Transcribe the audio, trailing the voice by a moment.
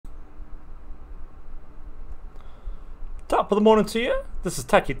Top of the morning to you. This is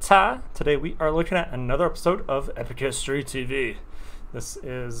Tacky. Today we are looking at another episode of Epic History TV. This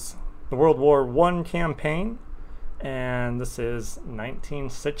is the World War I campaign, and this is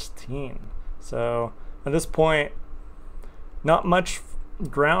 1916. So at this point, not much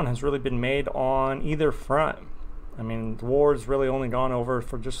ground has really been made on either front. I mean, the war has really only gone over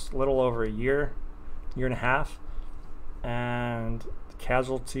for just a little over a year and a half, and the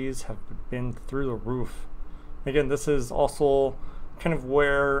casualties have been through the roof. Again, this is also kind of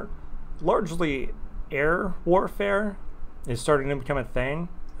where largely air warfare is starting to become a thing.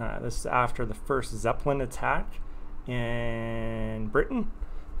 This is after the first Zeppelin attack in Britain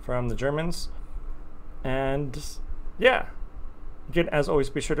from the Germans. And yeah, again, as always,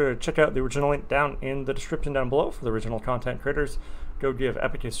 be sure to check out the original link down in the description down below for the original content creators. Go give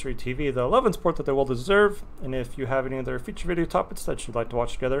Epic History TV the love and support that they will deserve. And if you have any other feature video topics that you'd like to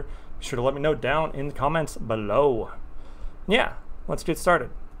watch together, be sure to let me know down in the comments below. Yeah, let's get started.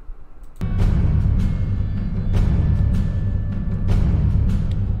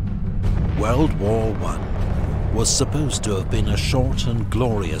 World War I was supposed to have been a short and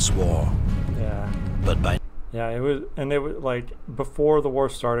glorious war. Yeah. But by it was, and it was like before the war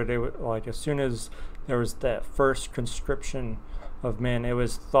started, it was like as soon as there was that first conscription of men, it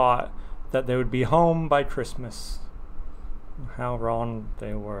was thought that they would be home by Christmas. How wrong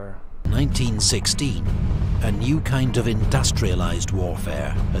they were. 1916, a new kind of industrialized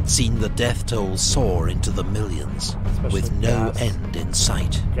warfare had seen the death toll soar into the millions, Especially with no gas. end in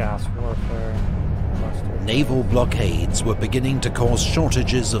sight. Gas warfare. Mustard. Naval blockades were beginning to cause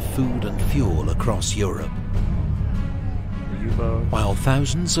shortages of food and fuel across Europe, U-boats. while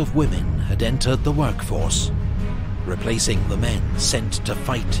thousands of women had entered the workforce, replacing the men sent to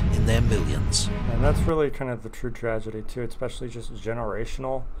fight in their millions. And that's really kind of the true tragedy too, especially just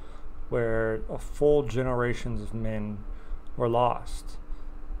generational, where a full generations of men were lost.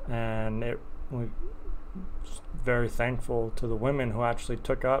 And we're very thankful to the women who actually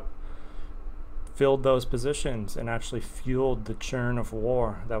took up, filled those positions, and actually fueled the churn of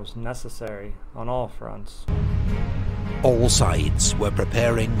war that was necessary on all fronts. All sides were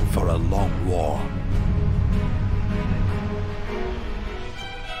preparing for a long war.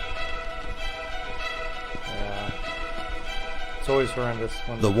 It's always horrendous.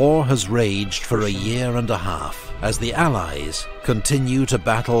 The war has raged for a year and a half as the Allies continue to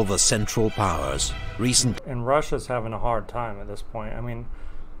battle the Central Powers. And Russia's having a hard time at this point. I mean,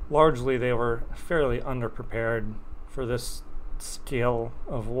 largely they were fairly underprepared for this scale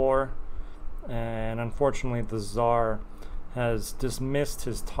of war. And unfortunately, the Tsar has dismissed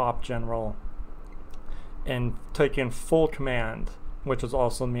his top general and taken full command, which is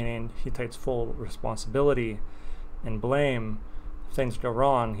also meaning he takes full responsibility and blame. If things go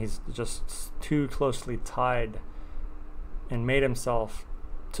wrong, he's just too closely tied and made himself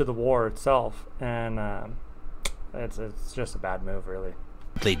to the war itself, and it's just a bad move, really.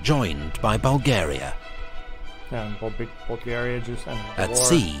 They joined by Bulgaria. Yeah, Bulgaria just entered the At war.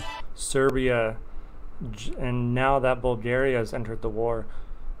 sea, Serbia, and now that Bulgaria has entered the war,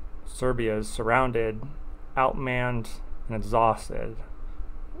 Serbia is surrounded, outmanned, and exhausted,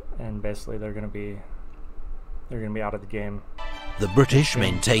 and basically they're going to be out of the game. the British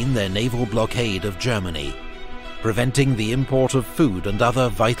maintain their naval blockade of Germany, preventing the import of food and other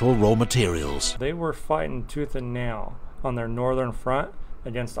vital raw materials. They were fighting tooth and nail on their northern front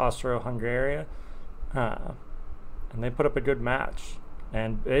against Austro-Hungary, and they put up a good match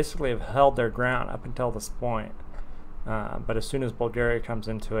and basically have held their ground up until this point. But as soon as Bulgaria comes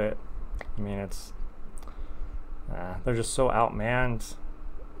into it, I mean, they're just so outmanned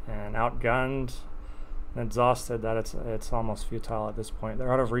and outgunned and exhausted that it's almost futile at this point.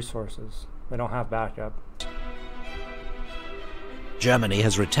 They're out of resources. They don't have backup. Germany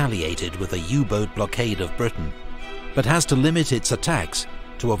has retaliated with a U-boat blockade of Britain, but has to limit its attacks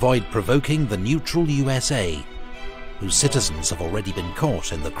to avoid provoking the neutral USA, whose citizens have already been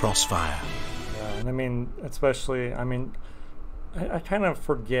caught in the crossfire. Yeah, and I mean, especially, I mean, I kind of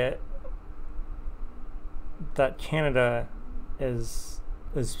forget that Canada is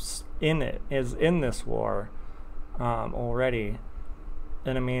in this war already.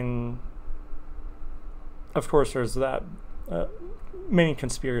 And I mean, of course there's that many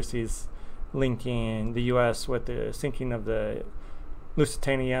conspiracies linking the US with the sinking of the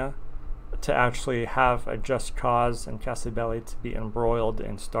Lusitania to actually have a just cause and Casa Belli to be embroiled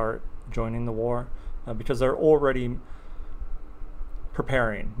and start joining the war, because they're already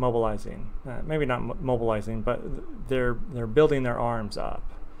preparing, mobilizing, maybe not mobilizing, but they're building their arms up.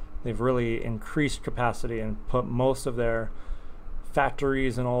 They've really increased capacity and put most of their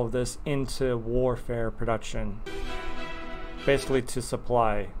factories and all of this into warfare production. basically to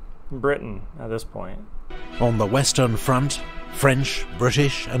supply Britain at this point. On the Western Front, French,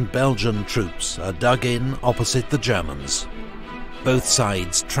 British and Belgian troops are dug in opposite the Germans, both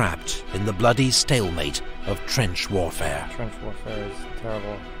sides trapped in the bloody stalemate of trench warfare. Trench warfare is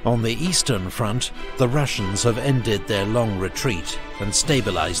terrible. On the Eastern Front, the Russians have ended their long retreat and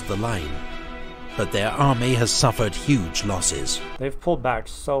stabilized the line, but their army has suffered huge losses. They've pulled back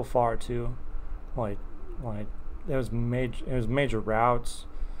so far too, like it was major routes,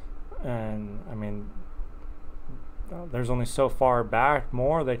 and I mean, there's only so far back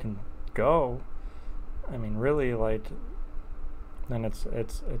more they can go. I mean, really, like, and it's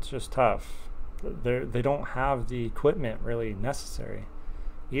just tough. They don't have the equipment really necessary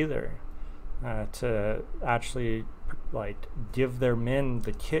either to actually like give their men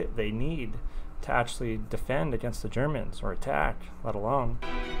the kit they need to actually defend against the Germans or attack, let alone.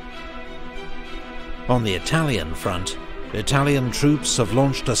 On the Italian front, Italian troops have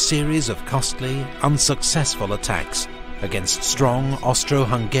launched a series of costly, unsuccessful attacks against strong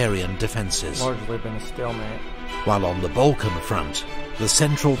Austro-Hungarian defences. Largely been a stalemate. While on the Balkan front, the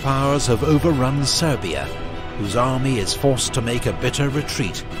Central Powers have overrun Serbia, whose army is forced to make a bitter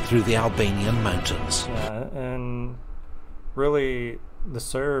retreat through the Albanian mountains. Yeah, and really the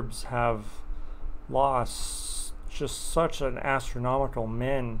Serbs have lost just such an astronomical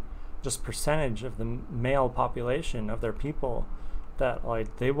percentage of the male population of their people that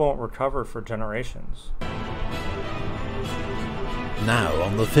like they won't recover for generations. Now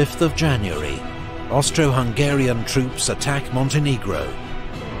on the 5th of January, Austro-Hungarian troops attack Montenegro.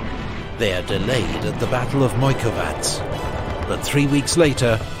 They are delayed at the Battle of Mojkovac, but 3 weeks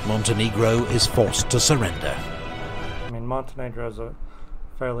later, Montenegro is forced to surrender. I mean, Montenegro is a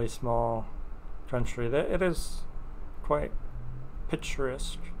fairly small country. It is quite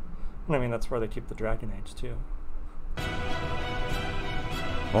picturesque. I mean, that's where they keep the Dragon Age too.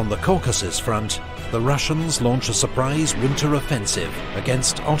 On the Caucasus front, the Russians launch a surprise winter offensive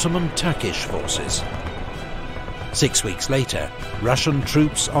against Ottoman Turkish forces. 6 weeks later, Russian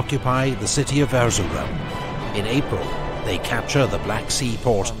troops occupy the city of Erzurum. In April, they capture the Black Sea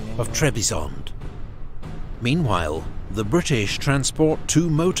port of Trebizond. Meanwhile, the British transport 2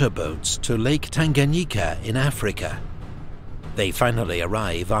 motorboats to Lake Tanganyika in Africa. They finally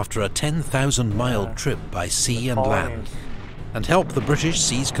arrive after a 10,000-mile trip by sea and land, and help the British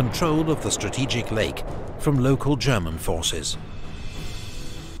seize control of the strategic lake from local German forces.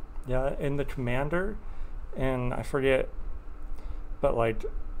 Yeah, and the commander, and I forget, but like,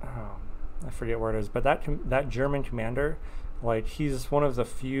 I forget where it is, but that German commander, like, he's one of the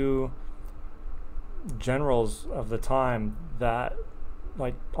few generals of the time that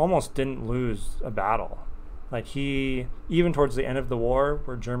like almost didn't lose a battle. Like, he, even towards the end of the war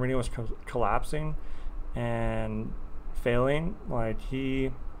where Germany was collapsing and failing, like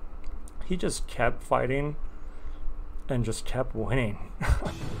he just kept fighting and just kept winning.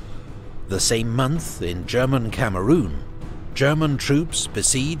 The same month, in German Cameroon, German troops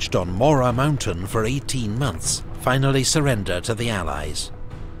besieged on Mora Mountain for 18 months finally surrender to the Allies.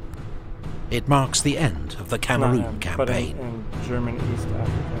 It marks the end of the Cameroon campaign. But in German East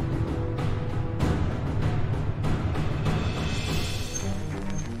Africa.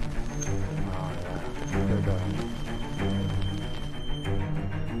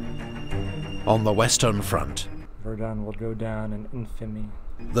 On the Western Front, Verdun will go down in infamy.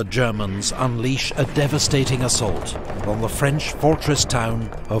 The Germans unleash a devastating assault on the French fortress town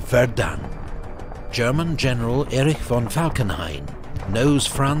of Verdun. German General Erich von Falkenhayn knows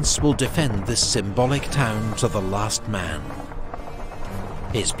France will defend this symbolic town to the last man.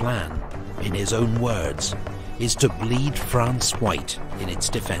 His plan, in his own words, is to bleed France white in its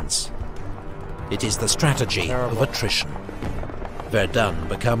defense. It is the strategy of attrition. Verdun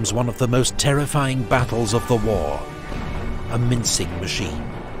becomes one of the most terrifying battles of the war, a mincing machine,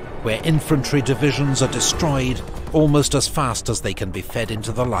 where infantry divisions are destroyed almost as fast as they can be fed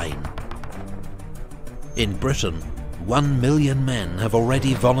into the line. In Britain, 1 million men have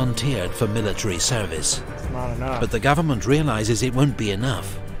already volunteered for military service. It's not enough. But the government realizes it won't be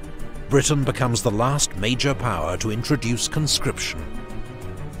enough. Britain becomes the last major power to introduce conscription.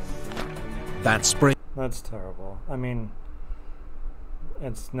 That spring... That's terrible. I mean,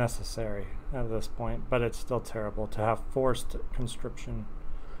 it's necessary at this point, but it's still terrible to have forced conscription.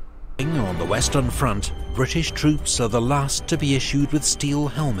 On the Western Front, British troops are the last to be issued with steel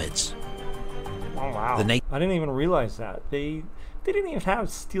helmets. Oh wow. I didn't even realize that. They didn't even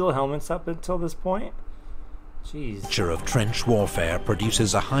have steel helmets up until this point. Jeez. The nature of trench warfare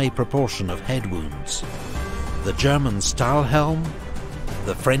produces a high proportion of head wounds. The German Stahlhelm,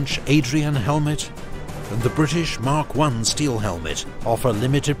 the French Adrian helmet, and the British Mark I steel helmet offer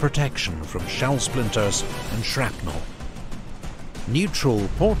limited protection from shell splinters and shrapnel. Neutral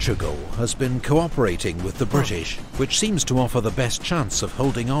Portugal has been cooperating with the British, which seems to offer the best chance of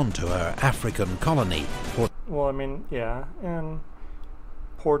holding on to her African colony. Well, I mean, yeah, and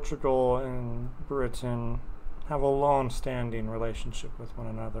Portugal and Britain have a long-standing relationship with one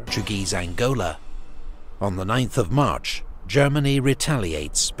another. Portuguese Angola. On the 9th of March, Germany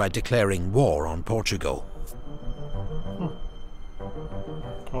retaliates by declaring war on Portugal.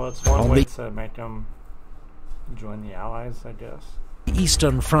 Well, it's one way to make them join the Allies, I guess.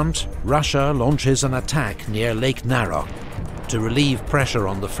 Eastern Front, Russia launches an attack near Lake Narok to relieve pressure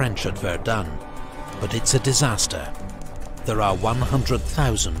on the French at Verdun, but it's a disaster. There are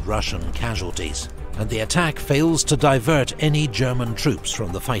 100,000 Russian casualties, and the attack fails to divert any German troops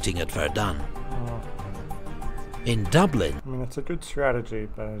from the fighting at Verdun. In Dublin, I mean, it's a good strategy,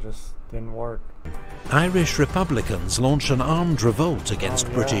 but it just didn't work. Irish Republicans launch an armed revolt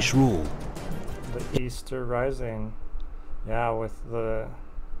against British rule. The Easter Rising, yeah, with the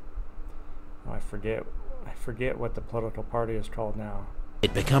I forget what the political party is called now.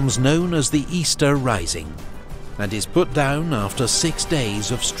 It becomes known as the Easter Rising, and is put down after 6 days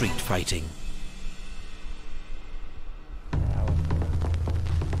of street fighting.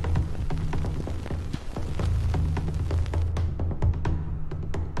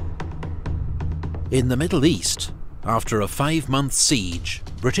 In the Middle East, after a 5-month siege,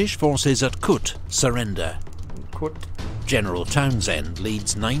 British forces at Kut surrender. General Townsend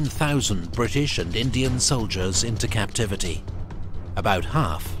leads 9,000 British and Indian soldiers into captivity. About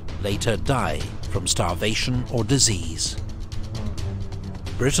half later die from starvation or disease.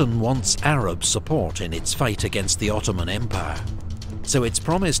 Britain wants Arab support in its fight against the Ottoman Empire, so it's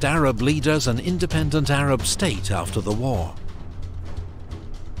promised Arab leaders an independent Arab state after the war.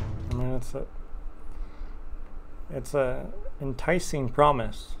 I mean, it's a enticing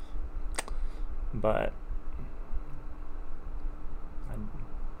promise, but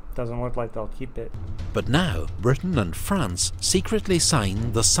it doesn't look like they'll keep it. But now, Britain and France secretly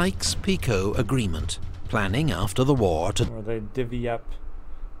sign the Sykes-Picot Agreement, planning after the war to where they divvy up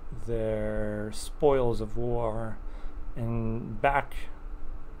their spoils of war and back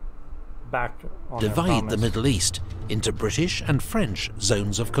on divide the Middle East into British and French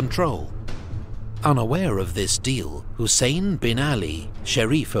zones of control. Unaware of this deal, Hussein bin Ali,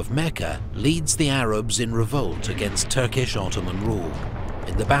 Sharif of Mecca, leads the Arabs in revolt against Turkish Ottoman rule.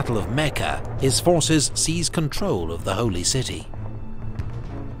 In the Battle of Mecca, his forces seize control of the Holy City.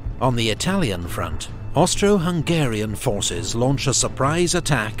 On the Italian front, Austro-Hungarian forces launch a surprise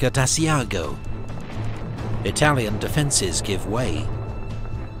attack at Asiago. Italian defences give way.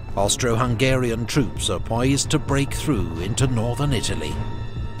 Austro-Hungarian troops are poised to break through into northern Italy.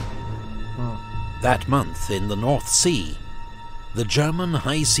 That month, in the North Sea, the German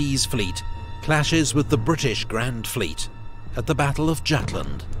High Seas Fleet clashes with the British Grand Fleet at the Battle of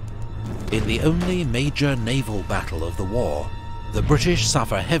Jutland. In the only major naval battle of the war, the British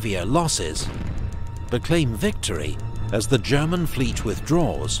suffer heavier losses, but claim victory as the German fleet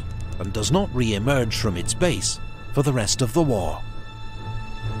withdraws and does not re-emerge from its base for the rest of the war.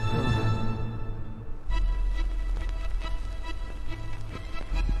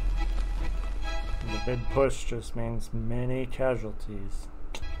 The big push just means many casualties.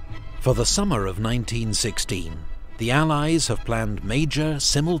 For the summer of 1916, the Allies have planned major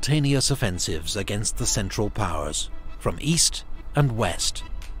simultaneous offensives against the Central Powers, from east and west.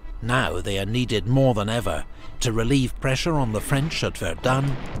 Now they are needed more than ever to relieve pressure on the French at Verdun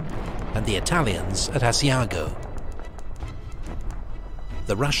and the Italians at Asiago.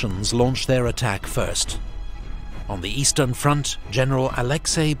 The Russians launch their attack first. On the Eastern Front, General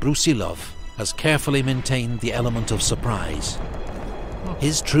Alexei Brusilov has carefully maintained the element of surprise.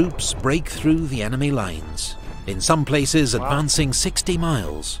 His troops break through the enemy lines, in some places advancing 60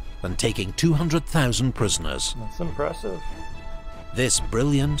 miles and taking 200,000 prisoners. That's impressive. This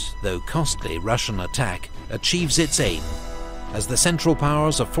brilliant, though costly, Russian attack achieves its aim, as the Central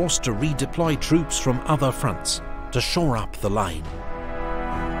Powers are forced to redeploy troops from other fronts to shore up the line.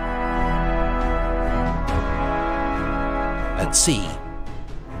 At sea,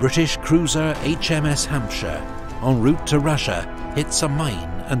 British cruiser HMS Hampshire, en route to Russia, hits a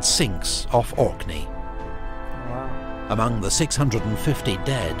mine and sinks off Orkney. Wow. Among the 650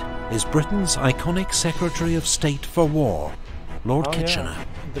 dead is Britain's iconic Secretary of State for War, Lord Kitchener. Yeah.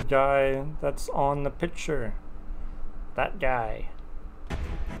 The guy that's on the picture. That guy.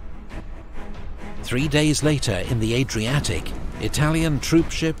 3 days later, in the Adriatic, Italian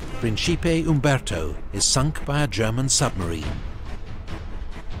troopship Principe Umberto is sunk by a German submarine.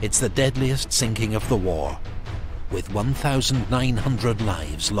 It's the deadliest sinking of the war, with 1,900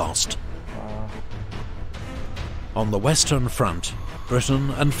 lives lost. On the Western Front, Britain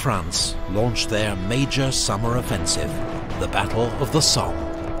and France launched their major summer offensive, the Battle of the Somme.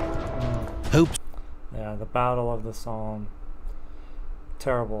 Yeah, the Battle of the Somme.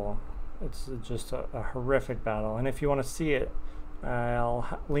 Terrible. It's just a horrific battle. And if you want to see it,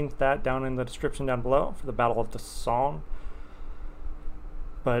 I'll link that down in the description down below for the Battle of the Somme.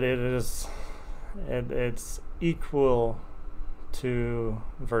 But it's equal to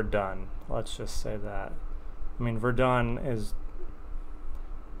Verdun. Let's just say that. I mean, Verdun is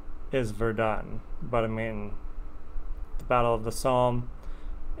Verdun, but I mean, the Battle of the Somme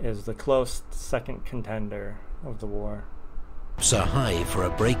is the close second contender of the war. Hopes are high for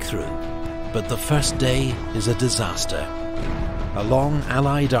a breakthrough, but the first day is a disaster. A long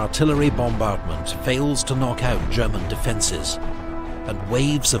Allied artillery bombardment fails to knock out German defences, and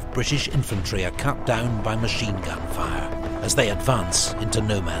waves of British infantry are cut down by machine gun fire as they advance into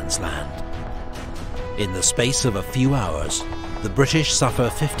no man's land. In the space of a few hours, the British suffer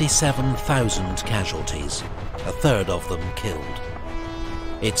 57,000 casualties, a third of them killed.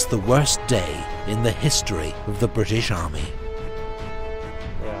 It's the worst day in the history of the British Army.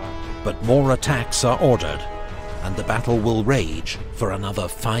 But more attacks are ordered, and the battle will rage for another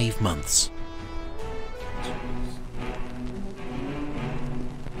 5 months.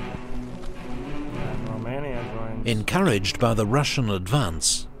 Encouraged by the Russian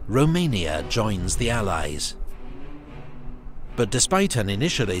advance, Romania joins the Allies. But despite an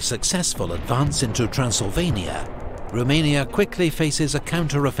initially successful advance into Transylvania, Romania quickly faces a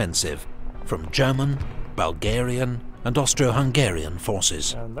counter-offensive from German, Bulgarian and Austro-Hungarian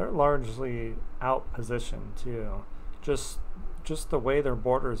forces. And they're largely outpositioned too. Just the way their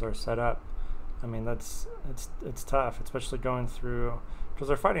borders are set up. I mean, it's tough, especially going through, because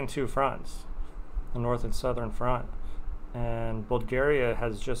they're fighting two fronts, the north and southern front. And Bulgaria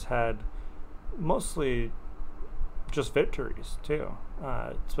has just had mostly just victories too,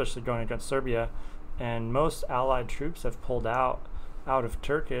 especially going against Serbia. And most Allied troops have pulled out of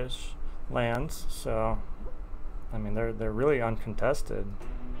Turkish lands, so I mean they're really uncontested.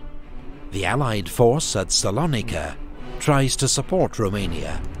 The Allied force at Salonika tries to support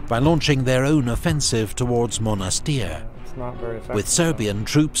Romania by launching their own offensive towards Monastir. Yeah, it's not very effective. With Serbian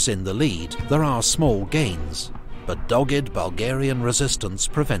troops in the lead, there are small gains, but dogged Bulgarian resistance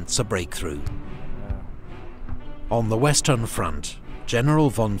prevents a breakthrough. Yeah. On the Western Front, General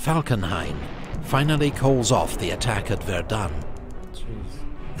von Falkenhayn finally calls off the attack at Verdun. Jeez.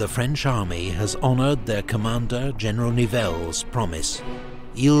 The French army has honoured their commander General Nivelle's promise.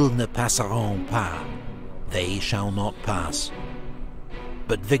 Ils ne passeront pas. They shall not pass.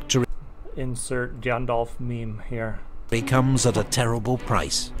 But victory... Insert Gandalf meme here. ...comes at a terrible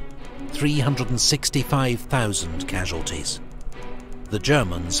price. 365,000 casualties. The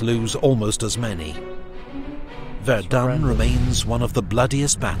Germans lose almost as many. Verdun remains one of the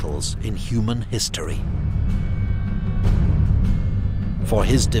bloodiest battles in human history. For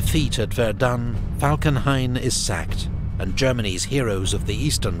his defeat at Verdun, Falkenhayn is sacked, and Germany's heroes of the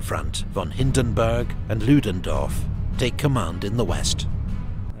Eastern Front, von Hindenburg and Ludendorff, take command in the West.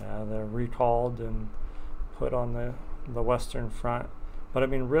 Yeah, they're recalled and put on the Western Front. But I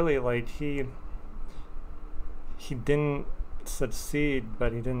mean, really, like, he didn't succeed,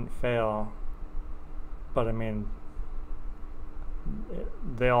 but he didn't fail. But I mean,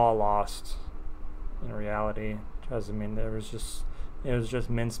 they all lost in reality, because I mean, it was just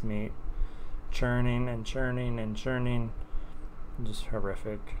mincemeat, churning and churning and churning, just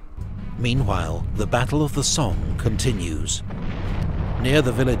horrific. Meanwhile, the Battle of the Somme continues. Near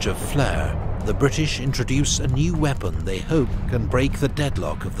the village of Flers, the British introduce a new weapon they hope can break the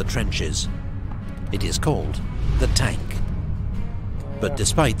deadlock of the trenches. It is called the tank. But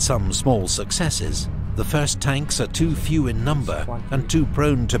despite some small successes, the first tanks are too few in number and too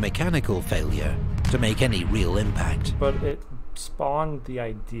prone to mechanical failure to make any real impact. But it spawned the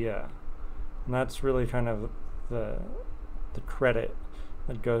idea, and that's really kind of the credit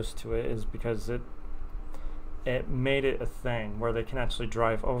that goes to it, is because it made it a thing where they can actually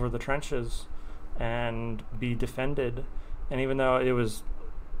drive over the trenches and be defended. And even though it was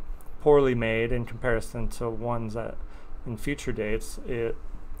poorly made in comparison to ones that in future dates, it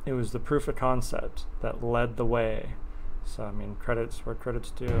was the proof of concept that led the way. So I mean, credits where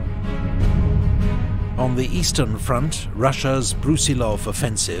credit's due. On the Eastern Front, Russia's Brusilov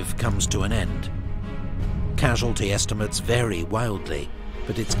offensive comes to an end. Casualty estimates vary wildly,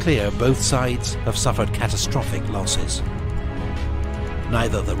 but it's clear both sides have suffered catastrophic losses.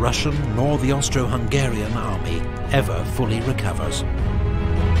 Neither the Russian nor the Austro-Hungarian army ever fully recovers.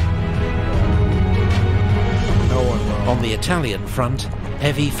 On the Italian front,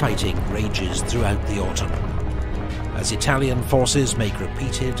 heavy fighting rages throughout the autumn, as Italian forces make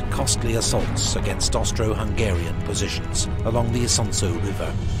repeated, costly assaults against Austro-Hungarian positions along the Isonzo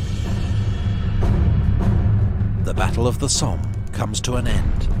River. The Battle of the Somme comes to an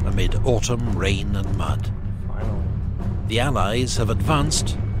end amid autumn rain and mud. Finally. The Allies have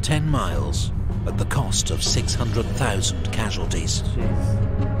advanced 10 miles at the cost of 600,000 casualties.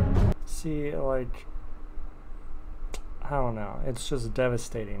 Jeez. See, like, I don't know. It's just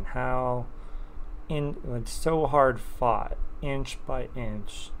devastating how it's so hard fought, inch by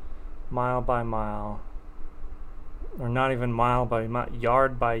inch, mile by mile, or not even mile by mile,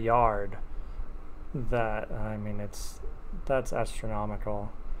 yard by yard. That, I mean, that's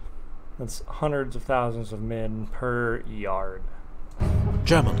astronomical. That's hundreds of thousands of men per yard.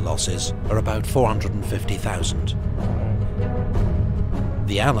 German losses are about 450,000.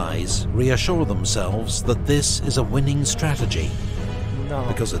 The Allies reassure themselves that this is a winning strategy,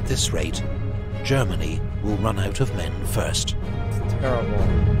 because at this rate, Germany will run out of men first. It's terrible.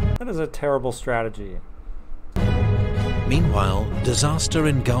 That is a terrible strategy. Meanwhile, disaster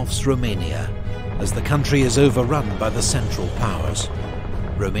engulfs Romania as the country is overrun by the Central Powers.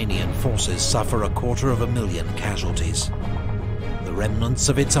 Romanian forces suffer 250,000 casualties. The remnants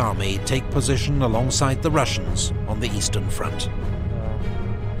of its army take position alongside the Russians on the Eastern Front.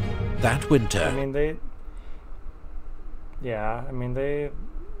 That winter... I mean, they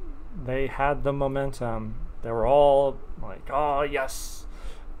had the momentum. They were all like, oh yes,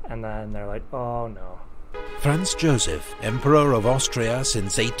 and then they're like, oh no. Franz Joseph, Emperor of Austria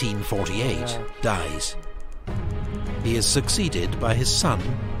since 1848, dies. He is succeeded by his son,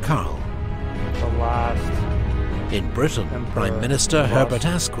 Karl. The last In Britain, Emperor Prime Minister Herbert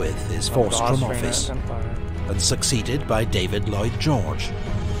Asquith is forced from office and succeeded by David Lloyd George.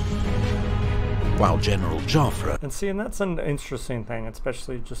 While General Joffre... And see, and that's an interesting thing,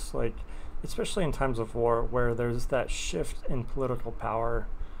 especially in times of war, where there's that shift in political power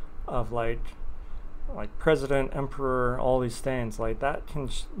of like president, emperor, all these things, like that can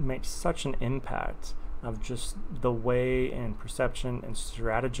make such an impact of just the way and perception and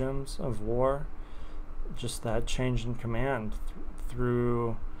stratagems of war, just that change in command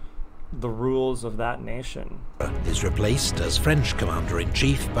through the rules of that nation. Is replaced as French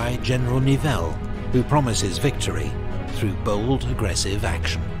Commander-in-Chief by General Nivelle, who promises victory through bold, aggressive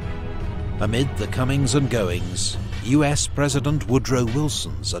action. Amid the comings and goings, US President Woodrow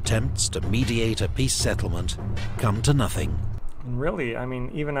Wilson's attempts to mediate a peace settlement come to nothing. And really, I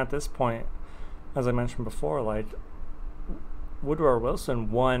mean, even at this point, as I mentioned before, like, Woodrow Wilson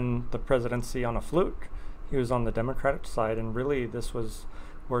won the presidency on a fluke. He was on the Democratic side, and really this was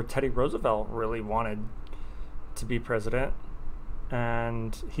where Teddy Roosevelt really wanted to be president,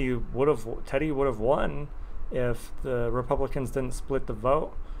 and Teddy would have won if the Republicans didn't split the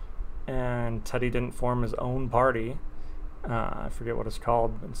vote and Teddy didn't form his own party. I forget what it's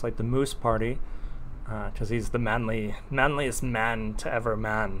called. It's like the Moose Party, because he's the manliest man to ever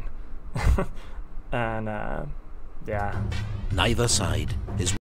man. And yeah. Neither side is